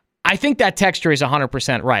 I think that texter is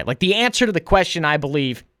 100% right. The answer to the question, I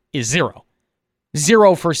believe, is 0.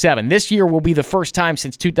 0 for 7. This year will be the first time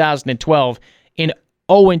since 2012 an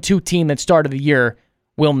 0-2 team that started the year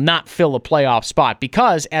will not fill a playoff spot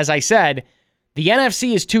because, as I said, the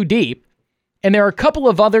NFC is too deep, and there are a couple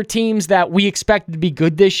of other teams that we expected to be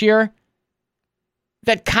good this year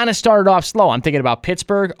that kind of started off slow. I'm thinking about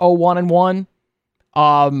Pittsburgh, 0-1-1.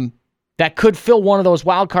 That could fill one of those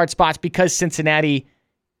wild card spots because Cincinnati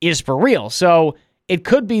is for real. So it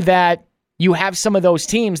could be that you have some of those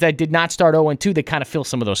teams that did not start 0-2 that kind of fill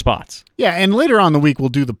some of those spots. Yeah, and later on in the week we'll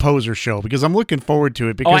do the poser show because I'm looking forward to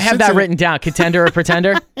it. Because I have that written down. Contender or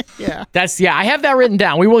pretender? Yeah. I have that written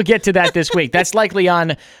down. We will get to that this week. That's likely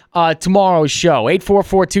on tomorrow's show.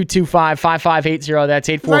 844-225-5580. That's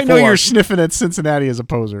 844. I know you're sniffing at Cincinnati as a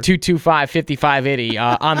poser.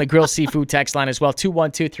 225-5580 on the Grill Seafood text line as well.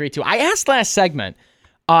 21232. I asked last segment,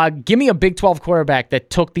 give me a Big 12 quarterback that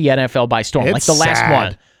took the NFL by storm, It's like the last sad.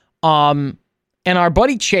 one. And our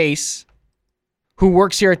buddy Chase, who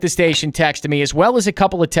works here at the station texted me, as well as a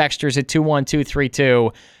couple of texters at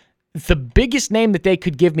 21232. The biggest name that they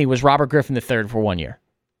could give me was Robert Griffin III for 1 year.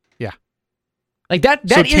 Yeah. Like that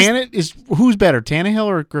is who's better, Tannehill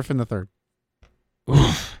or Griffin III?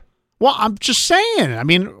 Well, I'm just saying. I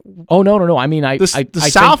mean, no. I mean, the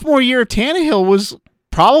sophomore year of Tannehill was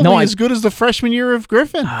probably as good as the freshman year of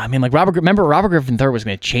Griffin. I mean, like Robert Griffin III was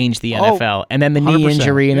going to change the NFL, and then the knee 100%.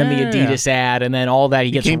 injury, and then the Adidas ad, and then all that.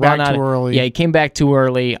 He gets came run back out too early. Yeah, he came back too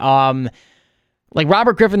early. Like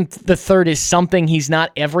Robert Griffin III is something. He's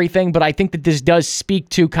not everything, but I think that this does speak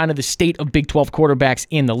to kind of the state of Big 12 quarterbacks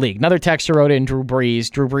in the league. Another texter wrote in Drew Brees.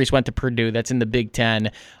 Drew Brees went to Purdue. That's in the Big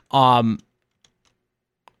 10. I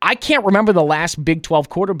can't remember the last Big 12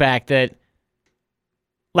 quarterback that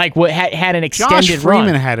had an extended Josh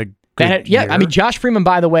Freeman run. had a good year. I mean, Josh Freeman,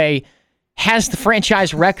 by the way, has the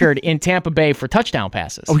franchise record in Tampa Bay for touchdown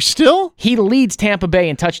passes. Oh, still? He leads Tampa Bay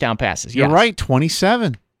in touchdown passes. You're yes. right,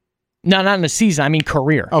 27. No, not in the season. I mean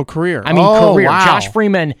career. Oh, career. I mean career. Wow. Josh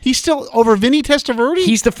Freeman. He's still over Vinny Testaverde?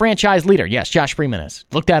 He's the franchise leader. Yes, Josh Freeman is.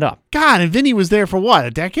 Look that up. God, and Vinny was there for what, a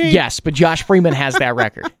decade? Yes, but Josh Freeman has that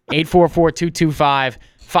record.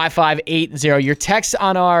 844-225-5580. Your text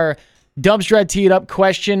on our Dubs Dread Teed Up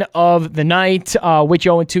question of the night. Which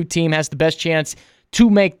 0-2 team has the best chance to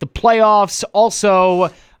make the playoffs? Also,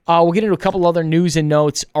 we'll get into a couple other news and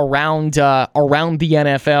notes around the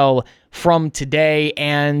NFL from today,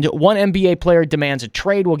 and one NBA player demands a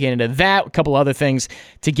trade. We'll get into that. A couple other things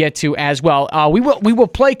to get to as well. We will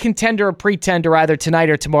play contender or pretender either tonight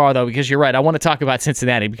or tomorrow, though, because you're right. I want to talk about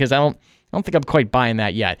Cincinnati because I don't think I'm quite buying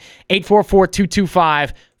that yet.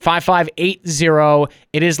 844-225-5580.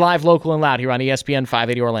 It is live, local, and loud here on ESPN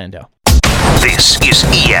 580 Orlando. This is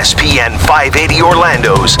ESPN 580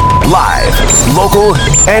 Orlando's live, local,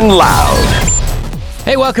 and loud.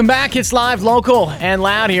 Hey, welcome back. It's live, local, and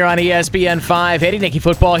loud here on ESPN 580. Nicky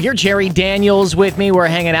Football here. Jerry Daniels with me. We're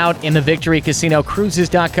hanging out in the Victory Casino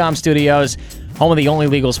Cruises.com studios, home of the only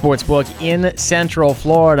legal sports book in Central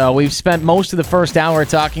Florida. We've spent most of the first hour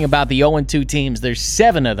talking about the 0-2 teams. There's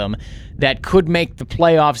 7 of them that could make the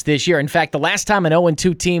playoffs this year. In fact, the last time an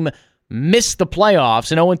 0-2 team missed the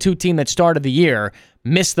playoffs, an 0-2 team that started the year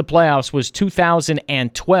missed the playoffs, was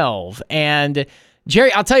 2012. And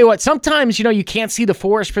Jerry, I'll tell you what, sometimes, you can't see the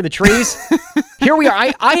forest for the trees. Here we are.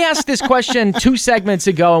 I asked this question 2 segments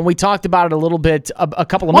ago, and we talked about it a little bit a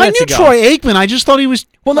couple of minutes ago. I knew Troy Aikman. I just thought he was,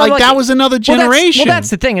 that was another generation. Well,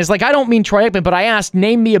 that's the thing. Is I don't mean Troy Aikman, but I asked,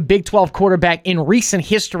 name me a Big 12 quarterback in recent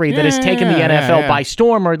history that has taken the NFL by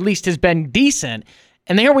storm, or at least has been decent.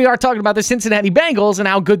 And here we are talking about the Cincinnati Bengals and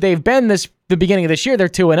how good they've been the beginning of this year. They're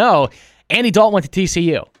 2-0. Andy Dalton went to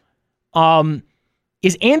TCU.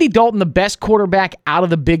 Is Andy Dalton the best quarterback out of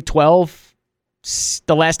the Big 12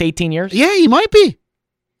 the last 18 years? Yeah, he might be.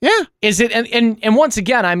 Yeah. Is it? And once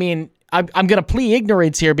again, I mean, I'm going to plead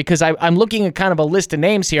ignorance here because I'm looking at kind of a list of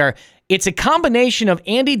names here. It's a combination of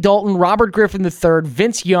Andy Dalton, Robert Griffin III,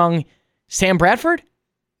 Vince Young, Sam Bradford.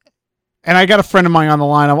 And I got a friend of mine on the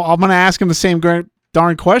line. I'm going to ask him the same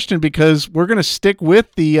darn question because we're going to stick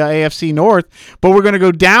with the AFC North, but we're going to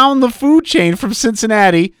go down the food chain from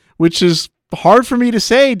Cincinnati, which is hard for me to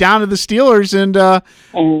say, down to the Steelers. And I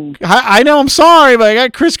know, I'm sorry, but I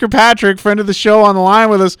got Chris Kirkpatrick, friend of the show, on the line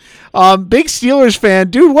with us. Big Steelers fan.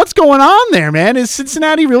 Dude, what's going on there, man? Is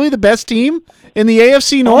Cincinnati really the best team in the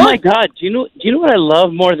AFC North? Oh, my God. Do you know what I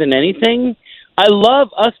love more than anything? I love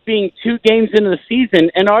us being 2 games into the season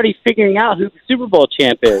and already figuring out who the Super Bowl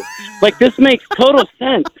champ is. This makes total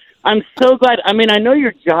sense. I'm so glad. I mean, I know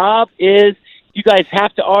your job is you guys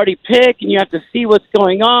have to already pick and you have to see what's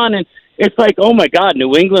going on, and it's oh my God,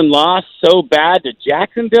 New England lost so bad to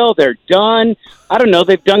Jacksonville. They're done. I don't know.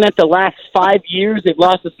 They've done that the last 5 years. They've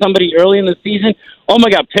lost to somebody early in the season. Oh, my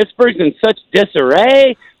God, Pittsburgh's in such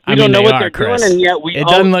disarray. We don't know what they're Chris. doing, and yet It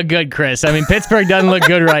doesn't look good, Chris. I mean, Pittsburgh doesn't look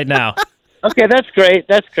good right now. Okay, that's great.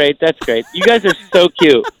 That's great. You guys are so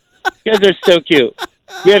cute. You guys are so cute.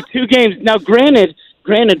 We have 2 games. Now, granted,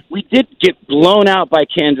 we did get blown out by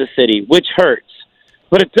Kansas City, which hurts.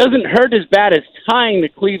 But it doesn't hurt as bad as tying the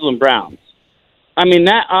Cleveland Browns. I mean,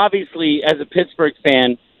 that obviously, as a Pittsburgh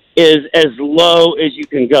fan, is as low as you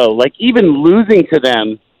can go. Even losing to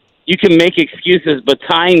them, you can make excuses, but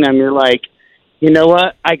tying them, you're you know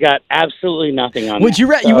what? I got absolutely nothing on Would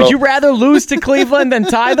that. Would you rather lose to Cleveland than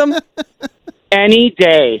tie them? Any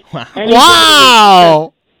day.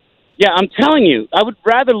 Wow. Yeah, I'm telling you, I would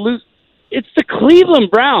rather lose. It's the Cleveland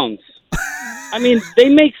Browns. I mean, they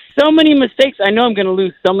make so many mistakes. I know I'm going to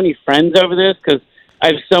lose so many friends over this because I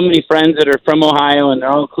have so many friends that are from Ohio and they're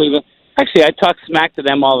all Cleveland. Actually, I talk smack to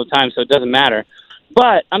them all the time, so it doesn't matter.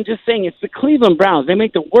 But I'm just saying it's the Cleveland Browns. They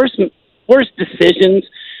make the worst worst decisions.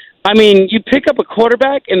 I mean, you pick up a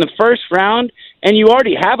quarterback in the first round, and you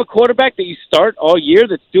already have a quarterback that you start all year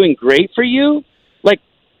that's doing great for you. Like,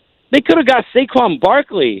 they could have got Saquon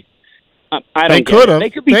Barkley. I don't They get could it. have. They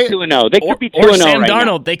could be 2-0. They could be 2-0 Or Sam right Darnold.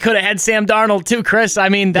 now. They could have had Sam Darnold too, Chris. I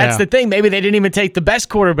mean, that's the thing. Maybe they didn't even take the best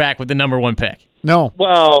quarterback with the number 1 pick. No.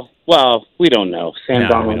 Well, we don't know. Sam No,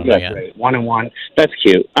 we Darnold, don't know that's yet. great. 1-1. That's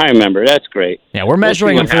cute. I remember. That's great. Yeah, we're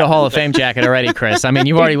measuring see him what for the Hall of happens. Fame jacket already, Chris. I mean,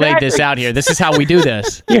 you've already laid this Exactly. out here. This is how we do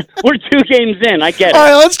this. Yeah, we're 2 games in. I get it. All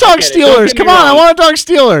right, let's talk I get it. Don't Steelers. get me Come on, I wrong. want to talk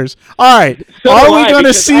Steelers. All right, So are do we I, going to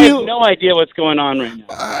because I see? have no idea what's going on right now.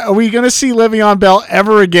 Are we going to see Le'Veon Bell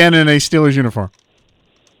ever again in a Steelers uniform?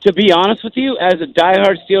 To be honest with you, as a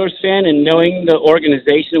diehard Steelers fan and knowing the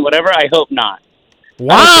organization and whatever, I hope not.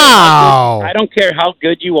 Wow. I don't care how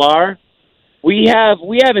good you are. We have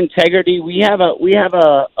integrity. We have a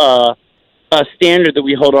standard that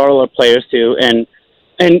we hold all our players to. And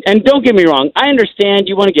don't get me wrong. I understand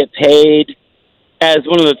you want to get paid as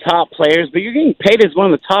one of the top players, but you're getting paid as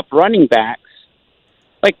one of the top running backs.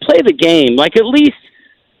 Like, play the game. Like, at least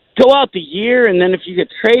go out the year, and then if you get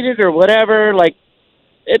traded or whatever, like,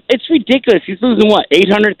 it's ridiculous. He's losing, what,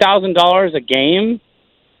 $800,000 a game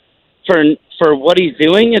for what he's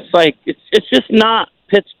doing? It's like, it's just not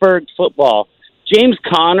Pittsburgh football. James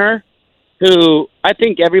Conner, who I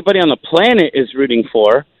think everybody on the planet is rooting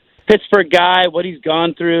for, Pittsburgh guy, what he's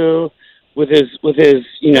gone through with his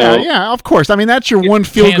Yeah, of course. I mean, that's your one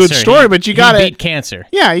feel-good Cancer. story, but you got He to beat cancer.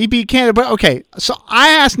 Yeah, he beat Canada. But okay, so I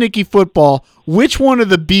asked Nicky Football which one of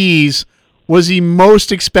the Bs was he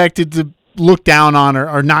most expected to look down on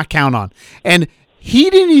or not count on, and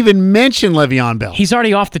he didn't even mention Le'Veon Bell. He's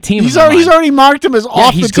already off the team. He's in my already mind. marked him as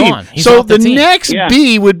off the he's team. gone. He's So off the team. next Yeah.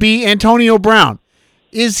 B would be Antonio Brown.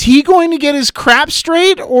 Is he going to get his crap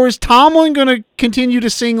straight, or is Tomlin going to continue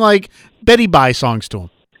to sing like Betty Bye songs to him?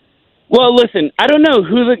 Well, listen, I don't know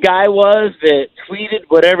who the guy was that tweeted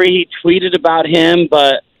whatever he tweeted about him,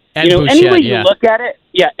 but Ed any Bouchette, way you yeah. look at it,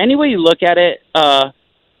 any way you look at it,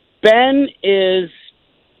 Ben is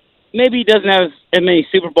maybe he doesn't have as many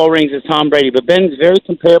Super Bowl rings as Tom Brady, but Ben's very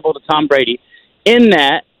comparable to Tom Brady in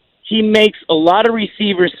that he makes a lot of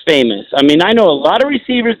receivers famous. I mean, I know a lot of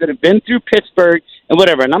receivers that have been through Pittsburgh and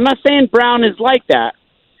whatever, and I'm not saying Brown is like that,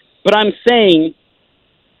 but I'm saying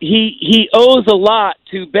he owes a lot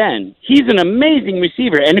to Ben. He's an amazing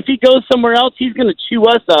receiver, and if he goes somewhere else, he's going to chew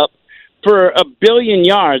us up for 1 billion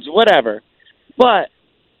yards, whatever. But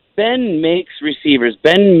Ben makes receivers.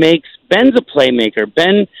 Ben's a playmaker.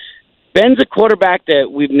 Ben's a quarterback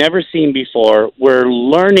that we've never seen before. We're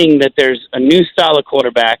learning that there's a new style of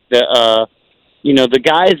quarterback that the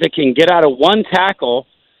guys that can get out of one tackle,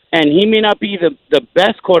 and he may not be the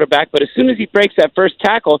best quarterback, but as soon as he breaks that first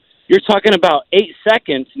tackle, you're talking about 8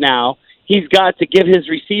 seconds now. He's got to give his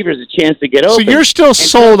receivers a chance to get open. So you're still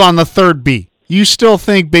sold on the third B. You still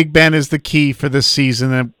think Big Ben is the key for this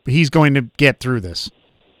season, and he's going to get through this?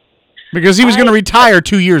 Because he was going to retire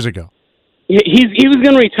 2 years ago. He was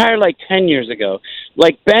going to retire like 10 years ago.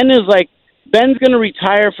 Like Ben's going to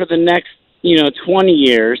retire for the next 20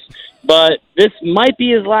 years, but this might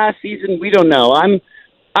be his last season. We don't know.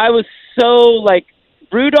 I was so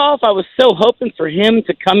Rudolph. I was so hoping for him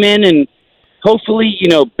to come in and hopefully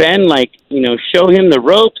Ben show him the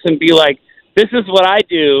ropes and be like, this is what I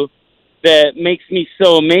do that makes me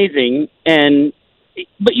so amazing.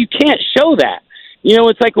 But you can't show that.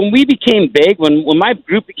 It's like when we became big, when my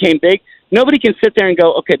group became big, nobody can sit there and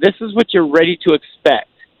go, okay, this is what you're ready to expect.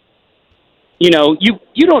 You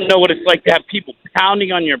don't know what it's like to have people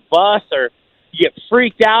pounding on your bus or you get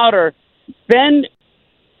freaked out. Or Ben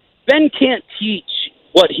can't teach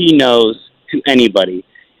what he knows to anybody.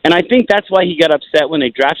 And I think that's why he got upset when they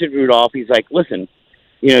drafted Rudolph. He's like, listen,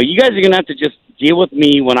 you guys are going to have to just deal with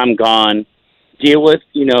me when I'm gone. Deal with,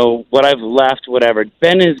 what I've left, whatever.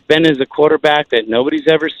 Ben is a quarterback that nobody's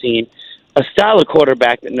ever seen, a style of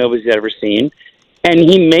quarterback that nobody's ever seen, and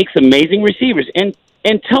he makes amazing receivers. And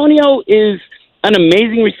Antonio is an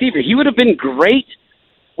amazing receiver. He would have been great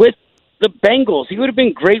with the Bengals. He would have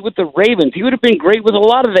been great with the Ravens. He would have been great with a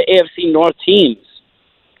lot of the AFC North teams.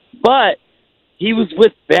 But he was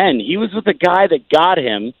with Ben. He was with a guy that got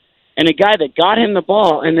him, and a guy that got him the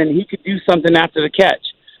ball, and then he could do something after the catch.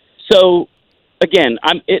 So, again,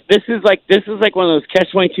 this is like one of those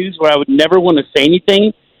catch-22s where I would never want to say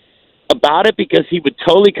anything about it because he would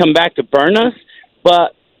totally come back to burn us.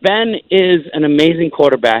 But Ben is an amazing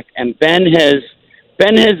quarterback, and Ben has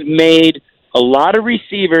made a lot of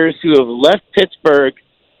receivers who have left Pittsburgh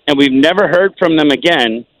and we've never heard from them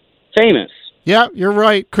again famous. Yeah, you're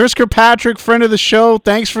right. Chris Kirkpatrick, friend of the show.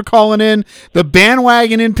 Thanks for calling in. The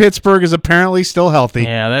bandwagon in Pittsburgh is apparently still healthy.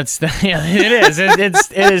 Yeah, it is.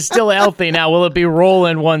 It is still healthy now. Will it be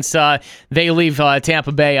rolling once they leave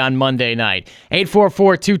Tampa Bay on Monday night?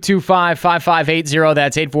 844-225-5580.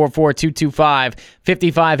 That's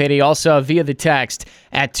 844-225-5580. Also via the text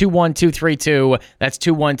at 21232. That's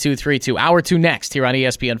 21232. Hour 2 next here on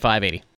ESPN 580.